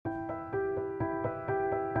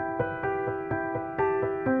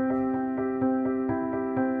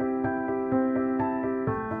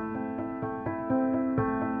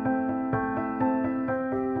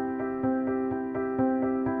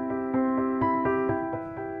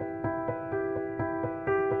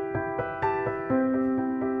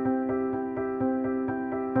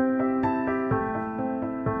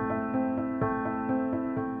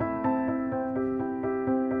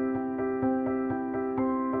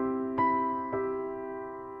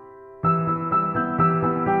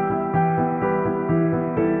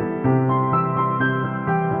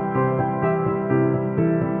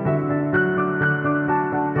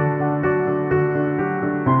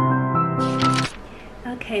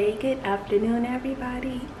Hey, good afternoon,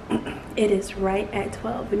 everybody. It is right at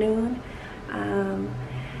 12 noon.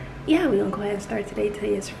 Yeah, we're gonna go ahead and start today.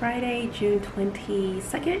 Today is Friday, June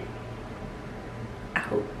 22nd. I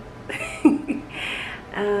hope.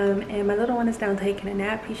 And my little one is down taking a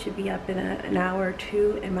nap. He should be up in an hour or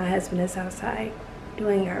two, and my husband is outside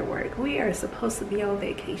doing our work. We are supposed to be on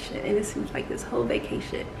vacation, and it seems like this whole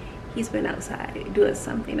vacation he's been outside doing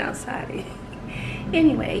something outside.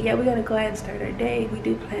 Anyway, yeah, we're gonna go ahead and start our day. We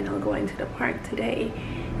do plan on going to the park today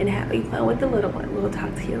and having fun with the little one. We'll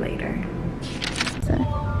talk to you later. So,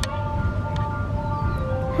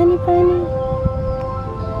 honey bunny.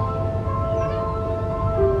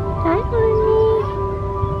 Hi, honey.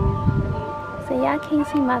 So y'all can't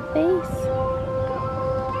see my face.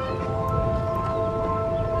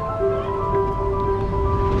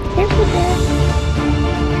 Careful there.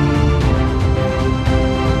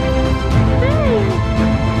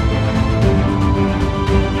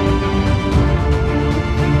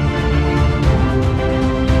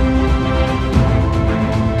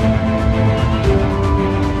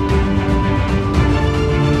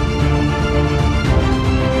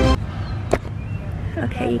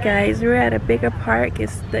 Okay, you guys, we're at a bigger park.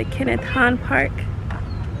 It's the Kenneth Hahn Park.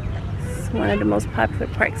 It's one of the most popular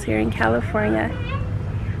parks here in California.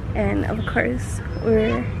 And of course,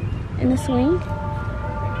 we're in the swing.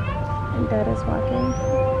 And Dad is walking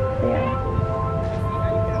there.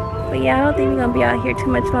 But yeah, I don't think we're gonna be out here too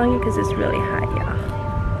much longer because it's really hot, y'all.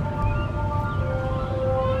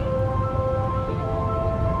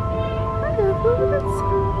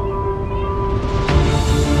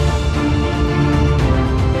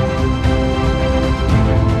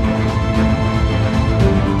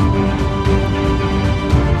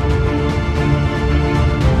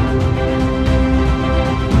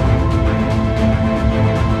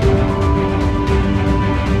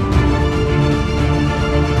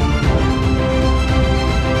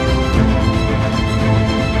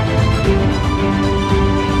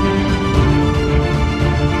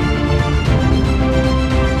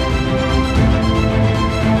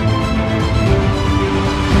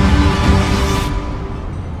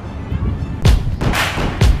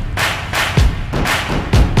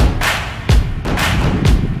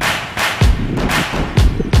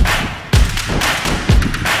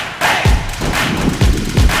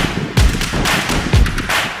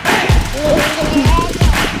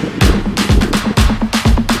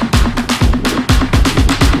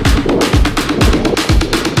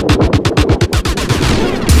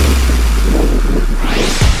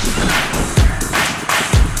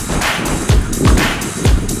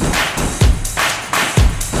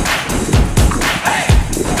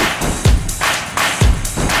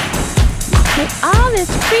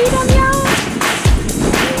 Freedom, y'all.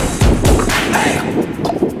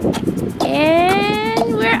 And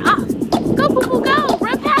we're off. Go, boo boo, go.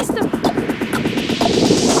 Run past them.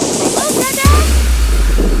 Oh, Dada.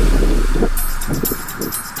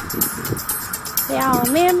 Yeah, oh,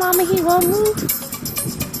 man, Mama, he won't move.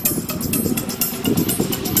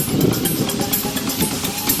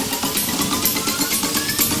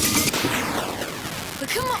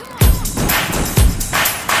 Come on.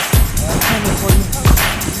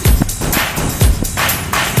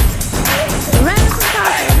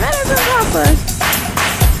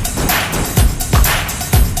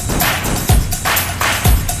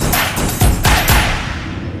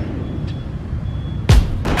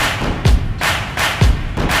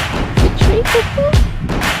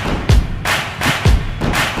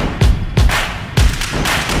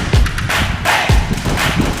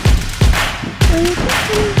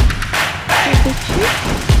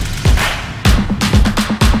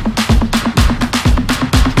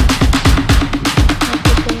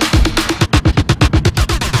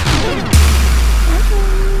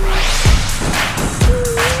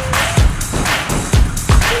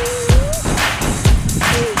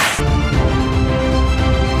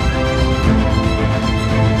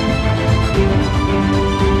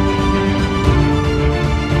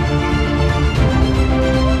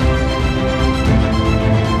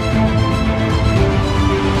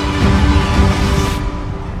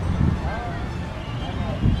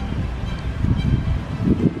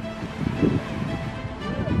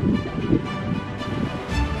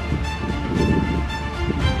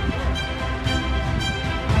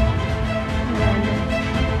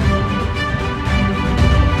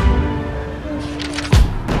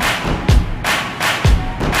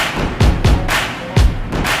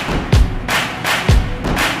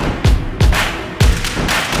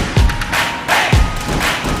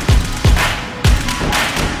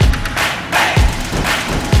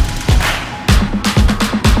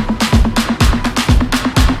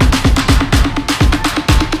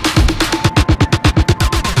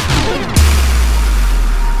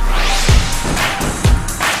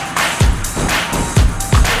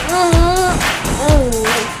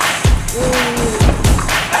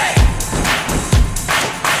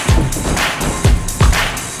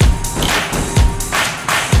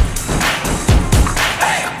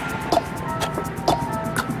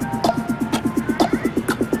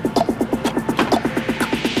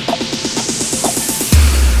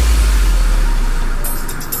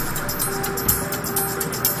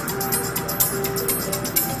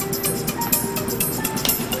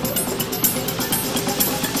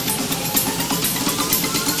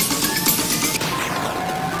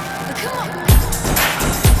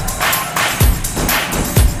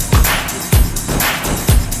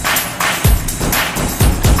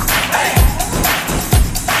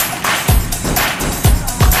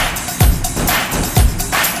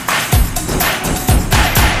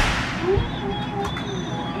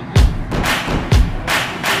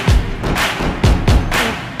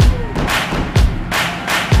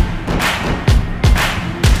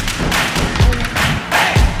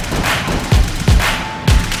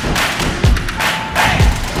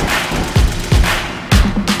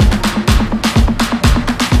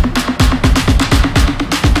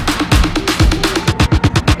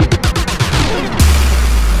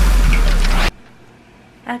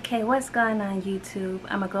 Hey, what's going on YouTube?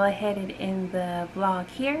 I'm gonna go ahead and end the vlog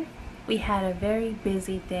here. We had a very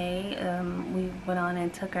busy day. We went on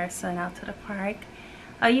and took our son out to the park.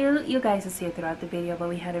 You guys will see it throughout the video, but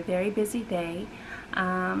we had a very busy day.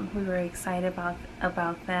 We were excited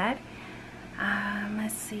about that.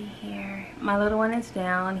 Let's see here. My little one is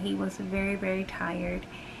down. He was very tired,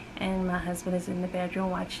 and my husband is in the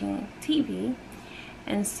bedroom watching TV.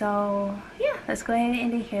 And so, yeah, let's go ahead and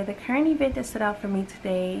end it here. The current event that stood out for me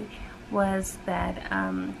today was that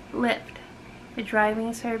Lyft, the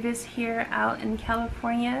driving service here out in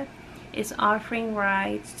California, is offering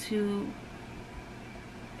rides to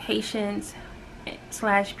patients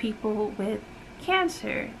 / people with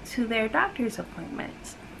cancer to their doctor's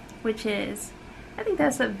appointments, which is, I think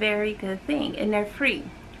that's a very good thing. And they're free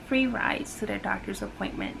rides to their doctor's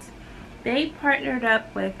appointments. They partnered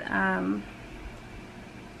up with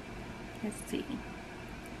let's see,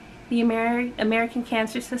 the American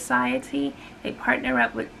Cancer Society. They partner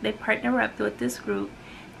up with this group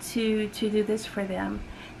to do this for them.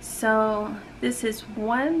 So this is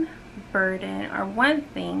one burden, or one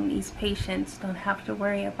thing these patients don't have to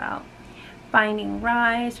worry about, finding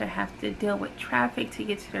rides or have to deal with traffic to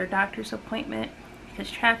get to their doctor's appointment,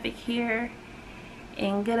 because traffic here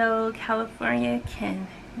in good old California can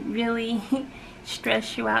really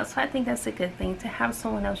stress you out. So I think that's a good thing, to have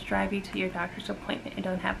someone else drive you to your doctor's appointment and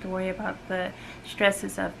don't have to worry about the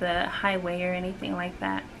stresses of the highway or anything like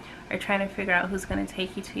that, or trying to figure out who's going to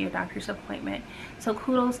take you to your doctor's appointment. So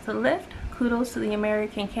kudos to Lyft, kudos to the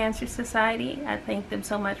American Cancer Society. I thank them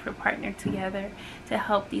so much for partnering together to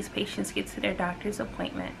help these patients get to their doctor's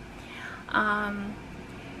appointment.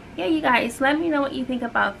 Yeah, you guys, let me know what you think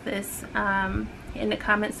about this in the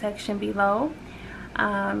comment section below.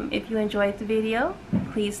 If you enjoyed the video,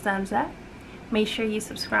 please thumbs up. Make sure you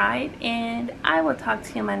subscribe, and I will talk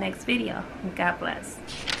to you in my next video. God bless.